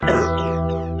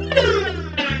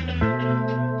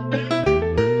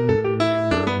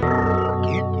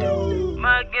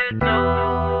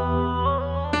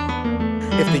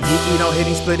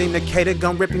him, split him. The cater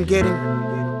gon' rip and get him.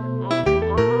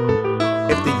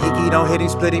 If the Yiki don't hit him,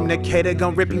 split him. The cater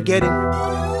gon' rip and get him.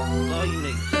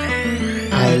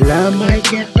 I love my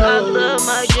ghetto. I love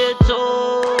my ghetto.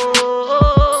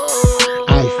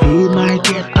 I feel my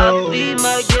ghetto. I feel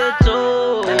my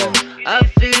ghetto. I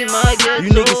feel my ghetto. You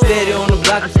niggas steady on the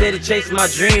block, I'm steady chasing my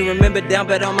dream. Remember down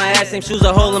bad on my ass, same shoes,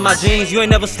 a hole in my jeans. You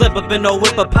ain't never slip up in no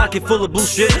whip, a pocket full of blue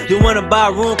shit. You wanna buy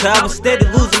a room, cause I was steady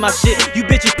losing my shit. You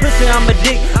bitches pussy, I'm a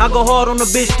dick. I go hard on the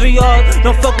bitch, 3 yards.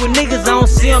 Don't fuck with niggas, I don't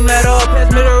see them at all.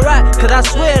 Pass me the rock, cause I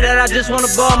swear that I just wanna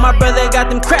ball. My brother got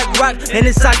them crack rock and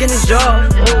his sock in his jaw.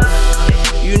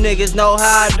 You niggas know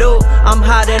how I do. I'm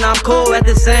hot and I'm cool at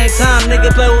the same time.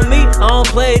 Nigga play with me, I don't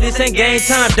play, this ain't game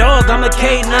time. Dog, I'm a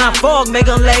K9 fog, make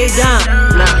 'em lay down.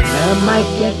 Nah. I love my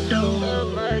ghetto.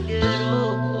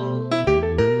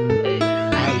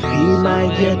 I feel my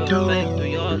ghetto. I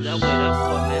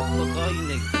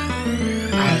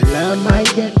love my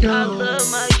ghetto. I love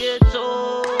my ghetto.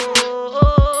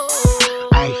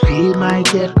 I feel my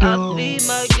ghetto. I feel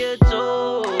my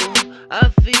ghetto. I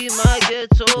feel my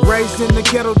ghetto. Raised in the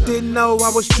ghetto, didn't know I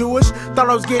was Jewish. Thought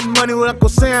I was getting money with Uncle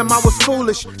Sam, I was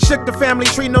foolish. Shook the family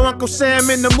tree, no Uncle Sam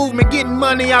in the movement. Getting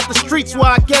money out the streets, well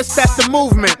I guess that's the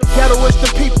movement. Ghetto is the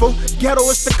people, ghetto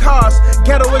is the cars.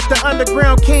 Ghetto is the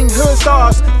underground king, hood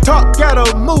stars. Talk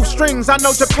ghetto, move strings, I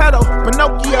know Geppetto.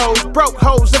 Pinocchios, broke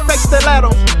hoes, and fake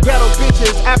stilettos. Ghetto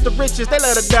bitches, after riches, they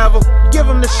love the devil. Give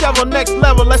them the shovel, next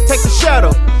level, let's take the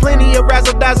shuttle. Plenty of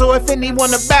razzle dazzle if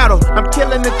anyone to battle. I'm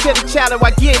killing the chitter chatter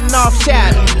while getting off shadow.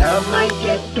 I love my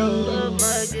ghetto.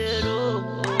 My ghetto.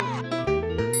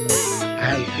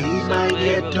 I feel my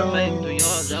ghetto.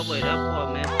 That way, that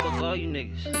part, man. Fuck all you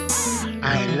niggas.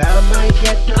 I love my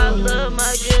ghetto. I love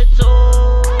my ghetto.